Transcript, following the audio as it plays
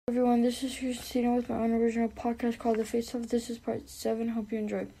Everyone, this is Christina with my own original podcast called The Face Off. This is part 7. Hope you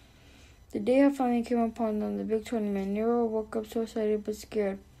enjoy. The day I finally came upon them, the big tournament, Nero woke up so excited but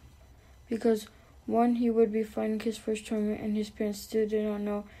scared because, one, he would be fighting his first tournament and his parents still did not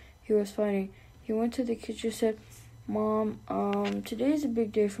know he was fighting. He went to the kitchen and said, "Mom, today is a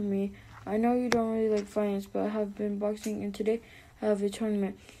big day for me. I know you don't really like fighting, but I have been boxing and today I have a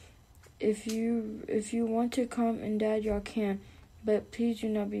tournament. If you want to come and Dad, y'all can. But please do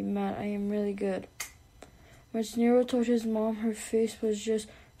not be mad. I am really good." When Nero told his mom, her face was just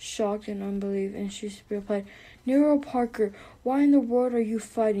shocked and unbelief, and she replied, "Nero Parker, why in the world are you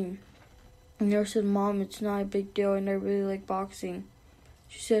fighting?" And Nero said, "Mom, it's not a big deal, and I really like boxing."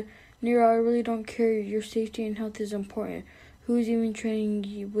 She said, "Nero, I really don't care. Your safety and health is important. Who's even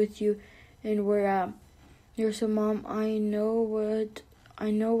training with you, and where at?" Nero said, "Mom, I know what I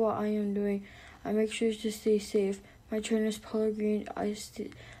am doing. I make sure to stay safe. My trainer is Polo Green.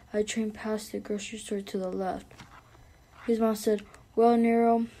 I train past the grocery store to the left." His mom said, "Well,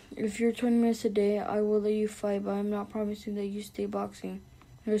 Nero, if you're 20 minutes a day, I will let you fight, but I'm not promising that you stay boxing."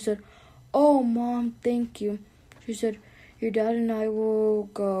 Nero said, "Oh, Mom, thank you." She said, "Your dad and I will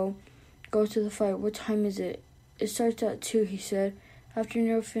go to the fight. What time is it?" "It starts at 2, he said. After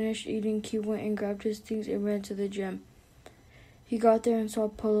Nero finished eating, he went and grabbed his things and ran to the gym. He got there and saw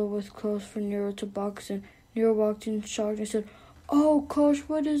Polo with clothes for Nero to box in. Nero walked in shocked and said, "Oh, Coach,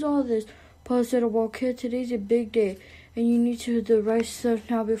 what is all this?" Polo said, "Well, kid, today's a big day, and you need to do the right stuff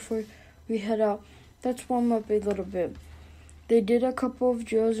now before we head out. Let's warm up a little bit." They did a couple of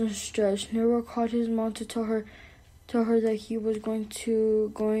drills and stretch. Nero called his mom to tell her that he was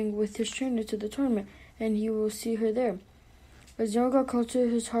going with his trainer to the tournament, and he will see her there. As Nero got closer,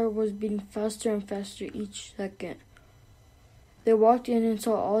 his heart was beating faster and faster each second. They walked in and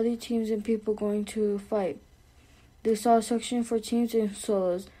saw all the teams and people going to fight. They saw a section for teams and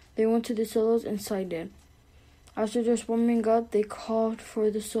solos. They went to the solos and signed in. After just warming up, they called for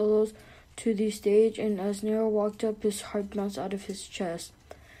the solos to the stage, and as Nero walked up, his heart bounced out of his chest.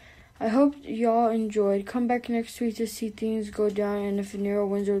 I hope y'all enjoyed. Come back next week to see things go down and if Nero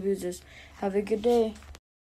wins or loses. Have a good day.